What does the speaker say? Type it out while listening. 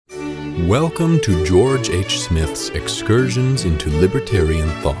Welcome to George H. Smith's Excursions into Libertarian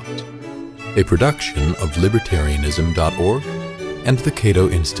Thought, a production of libertarianism.org and the Cato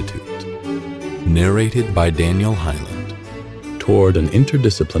Institute. Narrated by Daniel Hyland. Toward an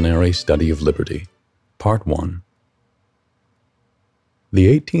Interdisciplinary Study of Liberty, Part 1.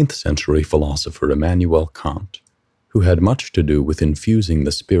 The 18th century philosopher Immanuel Kant, who had much to do with infusing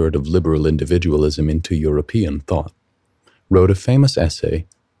the spirit of liberal individualism into European thought, wrote a famous essay,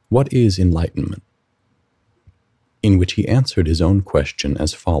 What is Enlightenment?, in which he answered his own question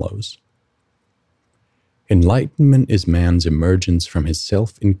as follows. Enlightenment is man's emergence from his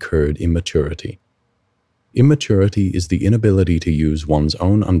self-incurred immaturity. Immaturity is the inability to use one's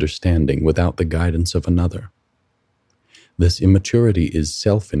own understanding without the guidance of another. This immaturity is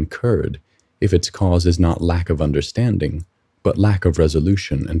self-incurred if its cause is not lack of understanding, but lack of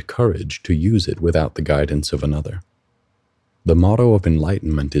resolution and courage to use it without the guidance of another. The motto of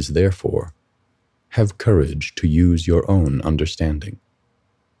enlightenment is therefore, have courage to use your own understanding.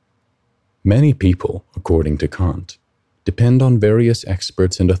 Many people, according to Kant, depend on various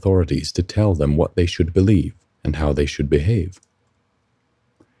experts and authorities to tell them what they should believe and how they should behave.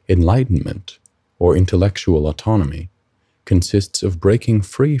 Enlightenment, or intellectual autonomy, consists of breaking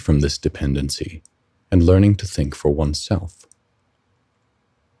free from this dependency and learning to think for oneself.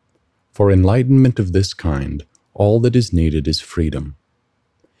 For enlightenment of this kind, all that is needed is freedom,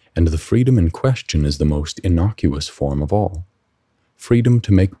 and the freedom in question is the most innocuous form of all, freedom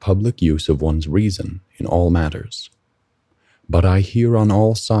to make public use of one's reason in all matters. But I hear on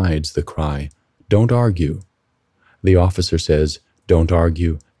all sides the cry, don't argue. The officer says, don't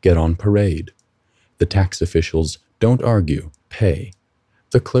argue, get on parade. The tax officials, don't argue, pay.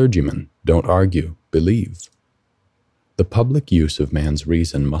 The clergyman, don't argue, believe. The public use of man's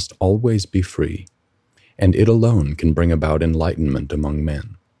reason must always be free, and it alone can bring about enlightenment among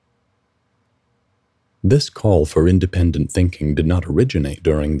men. This call for independent thinking did not originate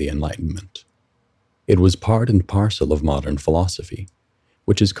during the Enlightenment. It was part and parcel of modern philosophy,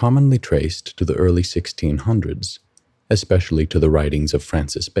 which is commonly traced to the early 1600s, especially to the writings of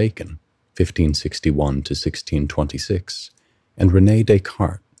Francis Bacon, 1561 to 1626, and René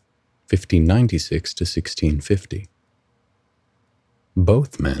Descartes, 1596 to 1650.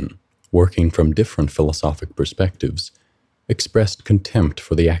 Both men, working from different philosophic perspectives, expressed contempt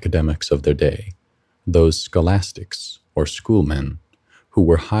for the academics of their day, those scholastics, or schoolmen, who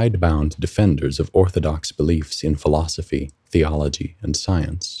were hidebound defenders of orthodox beliefs in philosophy, theology, and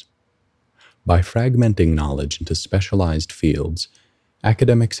science. By fragmenting knowledge into specialized fields,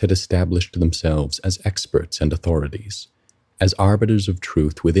 academics had established themselves as experts and authorities, as arbiters of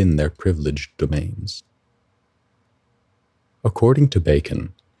truth within their privileged domains. According to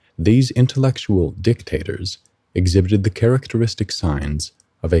Bacon, these intellectual dictators exhibited the characteristic signs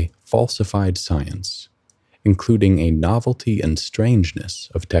of a falsified science, including a novelty and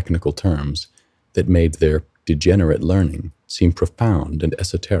strangeness of technical terms that made their degenerate learning seem profound and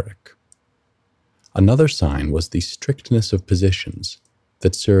esoteric. Another sign was the strictness of positions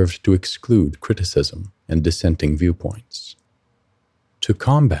that served to exclude criticism and dissenting viewpoints. To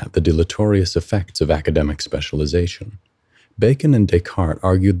combat the deleterious effects of academic specialization, Bacon and Descartes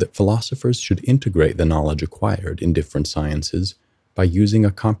argued that philosophers should integrate the knowledge acquired in different sciences by using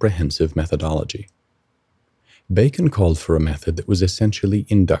a comprehensive methodology. Bacon called for a method that was essentially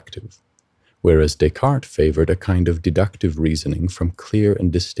inductive, whereas Descartes favored a kind of deductive reasoning from clear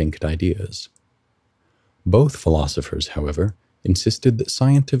and distinct ideas. Both philosophers, however, insisted that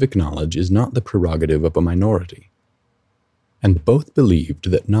scientific knowledge is not the prerogative of a minority, and both believed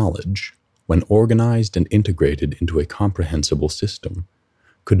that knowledge, when organized and integrated into a comprehensible system,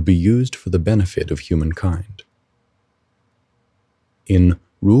 could be used for the benefit of humankind. In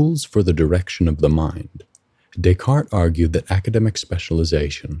Rules for the Direction of the Mind, Descartes argued that academic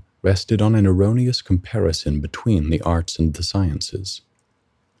specialization rested on an erroneous comparison between the arts and the sciences.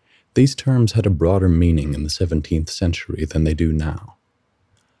 These terms had a broader meaning in the 17th century than they do now.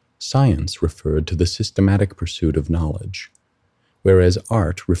 Science referred to the systematic pursuit of knowledge, whereas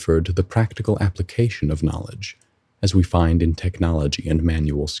art referred to the practical application of knowledge, as we find in technology and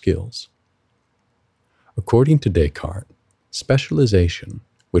manual skills. According to Descartes, specialization,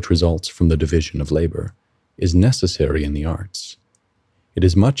 which results from the division of labor, is necessary in the arts. It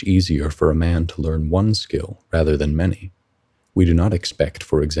is much easier for a man to learn one skill rather than many. We do not expect,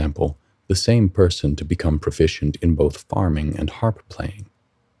 for example, the same person to become proficient in both farming and harp playing.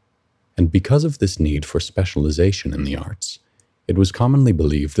 And because of this need for specialization in the arts, it was commonly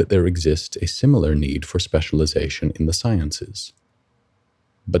believed that there exists a similar need for specialization in the sciences.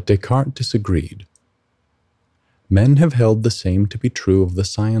 But Descartes disagreed. Men have held the same to be true of the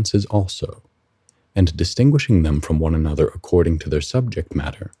sciences also, and distinguishing them from one another according to their subject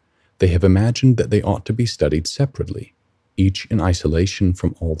matter, they have imagined that they ought to be studied separately, each in isolation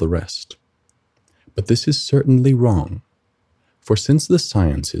from all the rest. But this is certainly wrong, for since the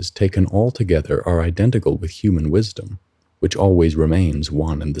sciences taken all together are identical with human wisdom, which always remains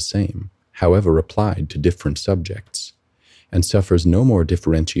one and the same, however applied to different subjects, and suffers no more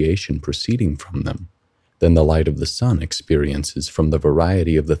differentiation proceeding from them than the light of the sun experiences from the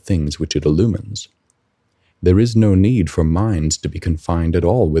variety of the things which it illumines, there is no need for minds to be confined at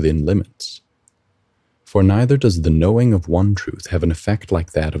all within limits. For neither does the knowing of one truth have an effect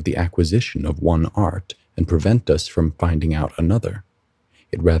like that of the acquisition of one art and prevent us from finding out another.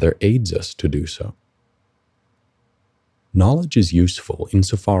 It rather aids us to do so. Knowledge is useful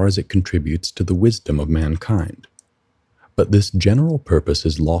insofar as it contributes to the wisdom of mankind, but this general purpose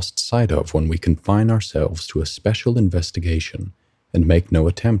is lost sight of when we confine ourselves to a special investigation and make no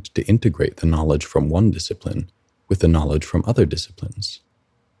attempt to integrate the knowledge from one discipline with the knowledge from other disciplines.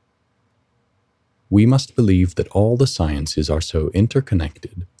 We must believe that all the sciences are so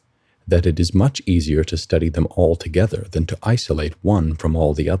interconnected that it is much easier to study them all together than to isolate one from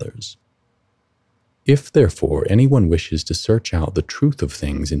all the others. If, therefore, anyone wishes to search out the truth of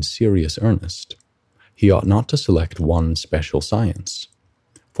things in serious earnest, he ought not to select one special science,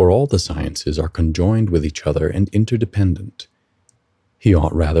 for all the sciences are conjoined with each other and interdependent. He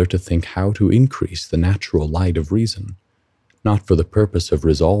ought rather to think how to increase the natural light of reason, not for the purpose of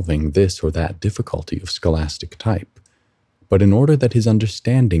resolving this or that difficulty of scholastic type, but in order that his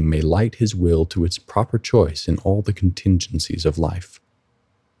understanding may light his will to its proper choice in all the contingencies of life.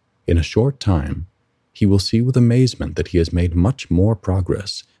 In a short time, he will see with amazement that he has made much more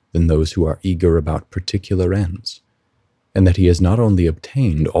progress than those who are eager about particular ends, and that he has not only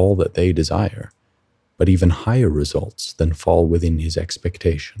obtained all that they desire, but even higher results than fall within his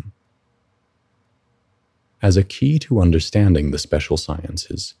expectation. As a key to understanding the special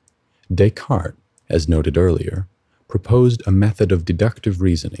sciences, Descartes, as noted earlier, proposed a method of deductive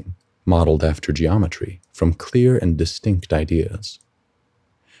reasoning, modeled after geometry, from clear and distinct ideas.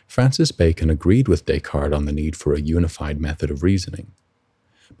 Francis Bacon agreed with Descartes on the need for a unified method of reasoning,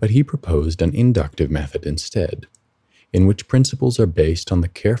 but he proposed an inductive method instead, in which principles are based on the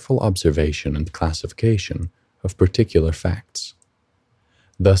careful observation and classification of particular facts.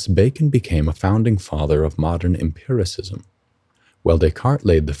 Thus Bacon became a founding father of modern empiricism, while Descartes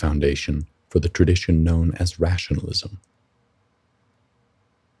laid the foundation for the tradition known as rationalism.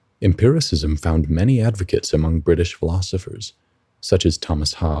 Empiricism found many advocates among British philosophers, such as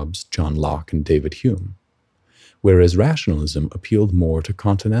Thomas Hobbes, John Locke, and David Hume, whereas rationalism appealed more to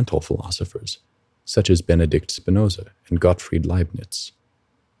continental philosophers, such as Benedict Spinoza and Gottfried Leibniz.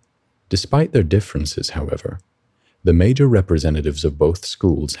 Despite their differences, however, the major representatives of both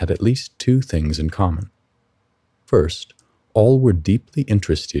schools had at least two things in common. First, all were deeply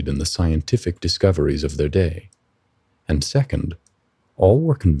interested in the scientific discoveries of their day, and second, all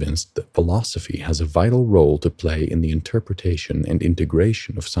were convinced that philosophy has a vital role to play in the interpretation and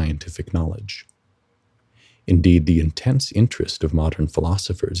integration of scientific knowledge. Indeed, the intense interest of modern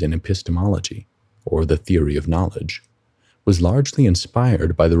philosophers in epistemology, or the theory of knowledge, was largely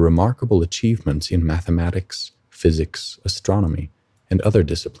inspired by the remarkable achievements in mathematics, physics, astronomy, and other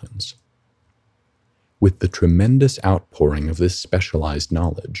disciplines. With the tremendous outpouring of this specialized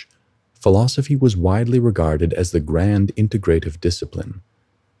knowledge, philosophy was widely regarded as the grand integrative discipline,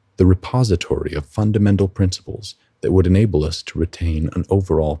 the repository of fundamental principles that would enable us to retain an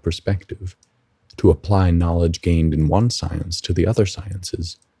overall perspective, to apply knowledge gained in one science to the other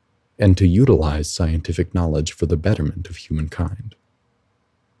sciences, and to utilize scientific knowledge for the betterment of humankind.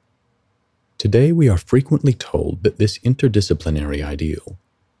 Today we are frequently told that this interdisciplinary ideal,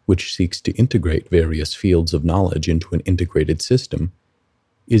 which seeks to integrate various fields of knowledge into an integrated system,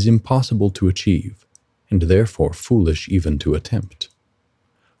 is impossible to achieve, and therefore foolish even to attempt.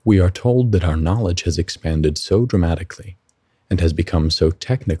 We are told that our knowledge has expanded so dramatically, and has become so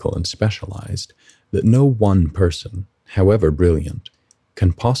technical and specialized, that no one person, however brilliant,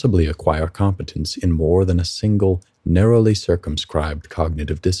 can possibly acquire competence in more than a single, narrowly circumscribed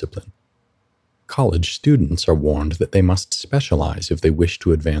cognitive discipline. College students are warned that they must specialize if they wish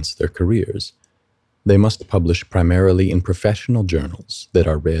to advance their careers. They must publish primarily in professional journals that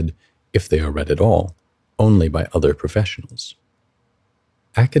are read, if they are read at all, only by other professionals.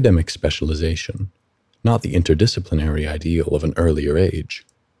 Academic specialization, not the interdisciplinary ideal of an earlier age,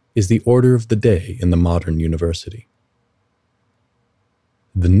 is the order of the day in the modern university.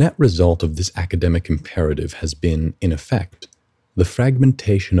 The net result of this academic imperative has been, in effect, the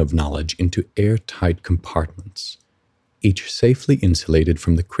fragmentation of knowledge into airtight compartments, each safely insulated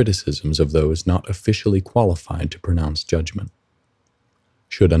from the criticisms of those not officially qualified to pronounce judgment.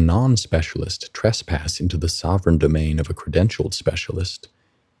 Should a non-specialist trespass into the sovereign domain of a credentialed specialist,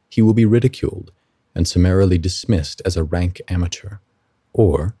 he will be ridiculed and summarily dismissed as a rank amateur,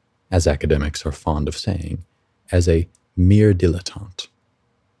 or, as academics are fond of saying, as a mere dilettante.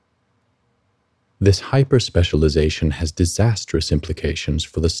 This hyper-specialization has disastrous implications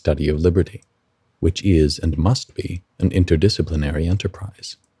for the study of liberty, which is and must be an interdisciplinary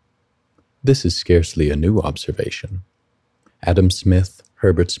enterprise. This is scarcely a new observation. Adam Smith,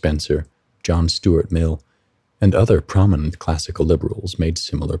 Herbert Spencer, John Stuart Mill, and other prominent classical liberals made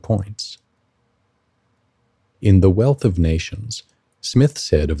similar points. In The Wealth of Nations, Smith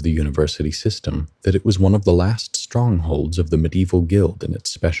said of the university system that it was one of the last strongholds of the medieval guild in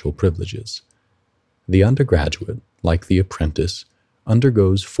its special privileges. The undergraduate, like the apprentice,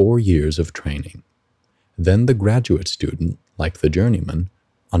 undergoes 4 years of training. Then the graduate student, like the journeyman,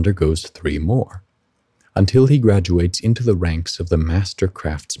 undergoes 3 more, until he graduates into the ranks of the master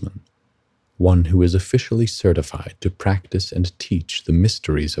craftsman, one who is officially certified to practice and teach the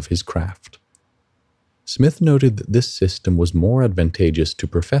mysteries of his craft. Smith noted that this system was more advantageous to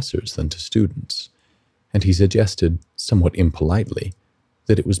professors than to students, and he suggested, somewhat impolitely,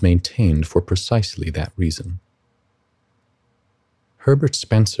 that it was maintained for precisely that reason. Herbert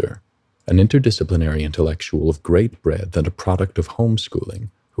Spencer, an interdisciplinary intellectual of great breadth and a product of homeschooling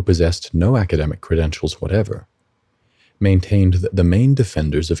who possessed no academic credentials whatever, maintained that the main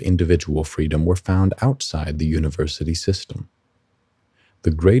defenders of individual freedom were found outside the university system. The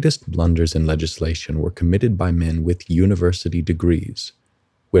greatest blunders in legislation were committed by men with university degrees,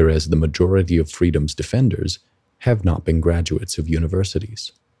 whereas the majority of freedom's defenders have not been graduates of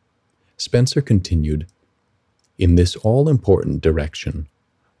universities. Spencer continued, "In this all-important direction,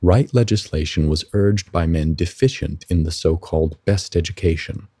 right legislation was urged by men deficient in the so-called best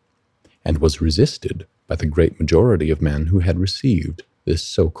education, and was resisted by the great majority of men who had received this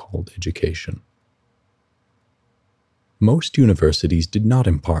so-called education." Most universities did not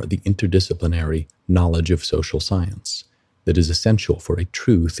impart the interdisciplinary knowledge of social science that is essential for a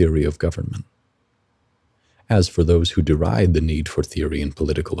true theory of government. As for those who deride the need for theory in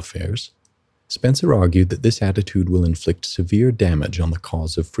political affairs, Spencer argued that this attitude will inflict severe damage on the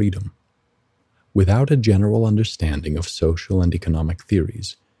cause of freedom. Without a general understanding of social and economic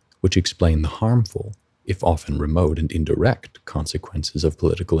theories, which explain the harmful, if often remote and indirect, consequences of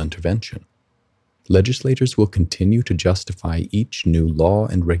political intervention, legislators will continue to justify each new law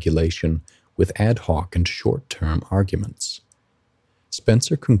and regulation with ad hoc and short-term arguments.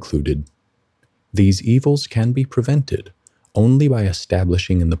 Spencer concluded, "These evils can be prevented only by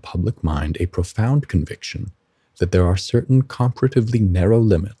establishing in the public mind a profound conviction that there are certain comparatively narrow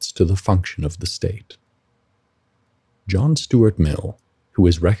limits to the function of the state." John Stuart Mill, who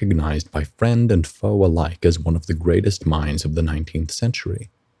is recognized by friend and foe alike as one of the greatest minds of the 19th century,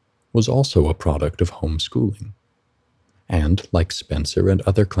 was also a product of homeschooling. And, like Spencer and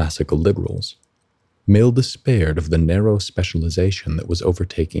other classical liberals, Mill despaired of the narrow specialization that was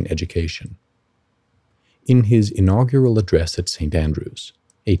overtaking education. In his inaugural address at St. Andrews,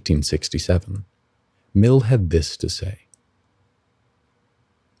 1867, Mill had this to say: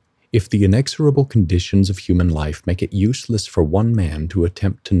 "If the inexorable conditions of human life make it useless for one man to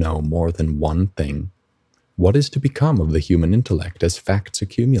attempt to know more than one thing, what is to become of the human intellect as facts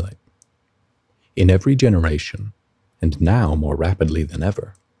accumulate? In every generation, and now more rapidly than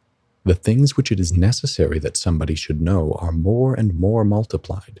ever, the things which it is necessary that somebody should know are more and more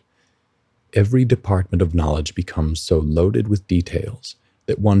multiplied. Every department of knowledge becomes so loaded with details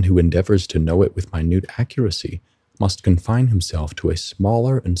that one who endeavors to know it with minute accuracy must confine himself to a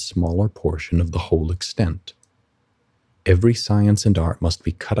smaller and smaller portion of the whole extent. Every science and art must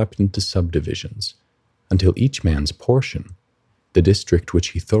be cut up into subdivisions, until each man's portion, the district which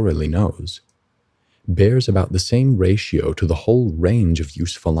he thoroughly knows, bears about the same ratio to the whole range of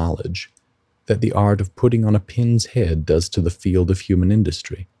useful knowledge that the art of putting on a pin's head does to the field of human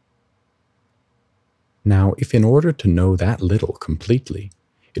industry. Now, if in order to know that little completely,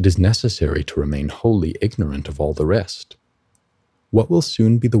 it is necessary to remain wholly ignorant of all the rest, what will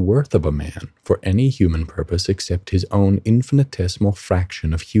soon be the worth of a man for any human purpose except his own infinitesimal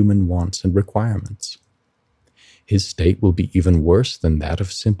fraction of human wants and requirements? His state will be even worse than that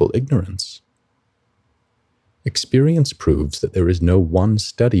of simple ignorance. Experience proves that there is no one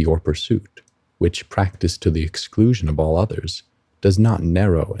study or pursuit which, practiced to the exclusion of all others, does not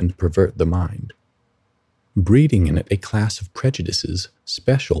narrow and pervert the mind, breeding in it a class of prejudices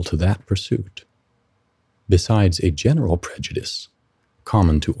special to that pursuit, besides a general prejudice,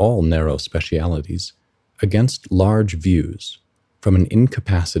 common to all narrow specialities, against large views from an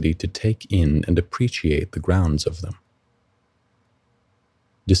incapacity to take in and appreciate the grounds of them.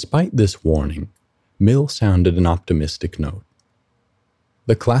 Despite this warning, Mill sounded an optimistic note.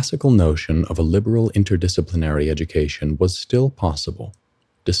 The classical notion of a liberal interdisciplinary education was still possible,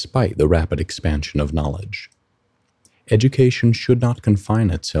 despite the rapid expansion of knowledge. Education should not confine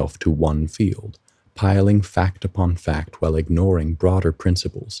itself to one field, piling fact upon fact while ignoring broader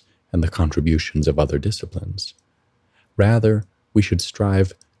principles and the contributions of other disciplines. Rather, we should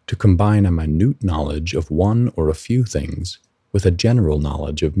strive to combine a minute knowledge of one or a few things with a general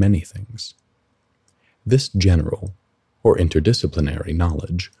knowledge of many things. This general, or interdisciplinary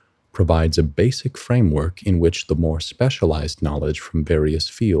knowledge, provides a basic framework in which the more specialized knowledge from various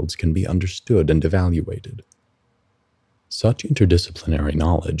fields can be understood and evaluated. Such interdisciplinary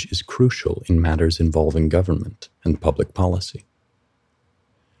knowledge is crucial in matters involving government and public policy.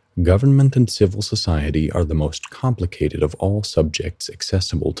 Government and civil society are the most complicated of all subjects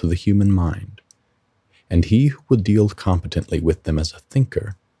accessible to the human mind, and he who will deal competently with them as a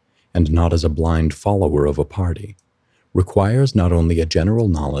thinker, and not as a blind follower of a party, requires not only a general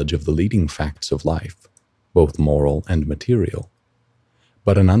knowledge of the leading facts of life, both moral and material,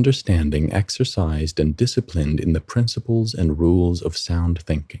 but an understanding exercised and disciplined in the principles and rules of sound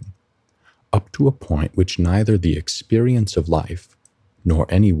thinking, up to a point which neither the experience of life nor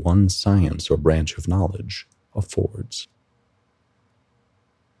any one science or branch of knowledge affords.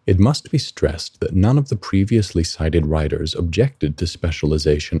 It must be stressed that none of the previously cited writers objected to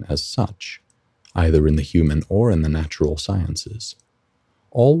specialization as such, either in the human or in the natural sciences.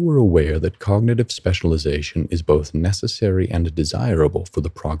 All were aware that cognitive specialization is both necessary and desirable for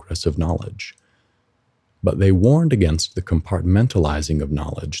the progress of knowledge. But they warned against the compartmentalizing of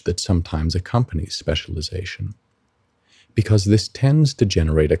knowledge that sometimes accompanies specialization, because this tends to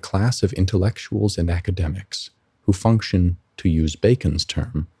generate a class of intellectuals and academics who function, to use Bacon's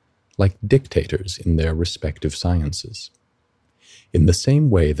term, like dictators in their respective sciences. In the same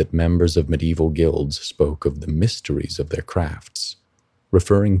way that members of medieval guilds spoke of the mysteries of their crafts,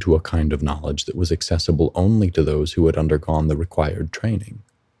 referring to a kind of knowledge that was accessible only to those who had undergone the required training,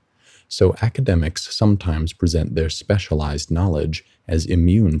 so academics sometimes present their specialized knowledge as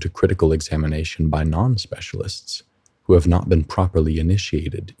immune to critical examination by non-specialists who have not been properly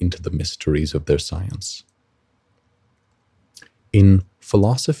initiated into the mysteries of their science. In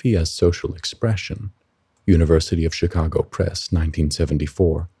Philosophy as Social Expression, University of Chicago Press,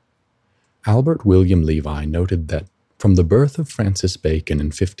 1974, Albert William Levi noted that from the birth of Francis Bacon in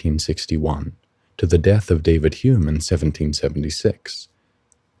 1561 to the death of David Hume in 1776,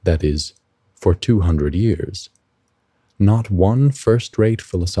 that is, for 200 years, not one first-rate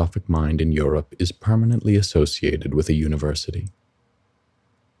philosophic mind in Europe is permanently associated with a university.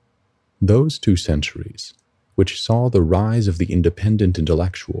 Those 2 centuries, which saw the rise of the independent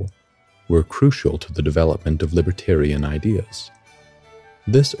intellectual, were crucial to the development of libertarian ideas.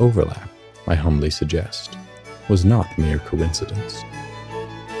 This overlap, I humbly suggest, was not mere coincidence.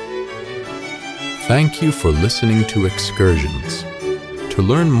 Thank you for listening to Excursions. To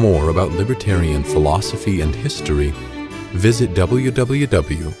learn more about libertarian philosophy and history, visit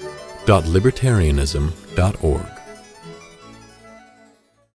www.libertarianism.org.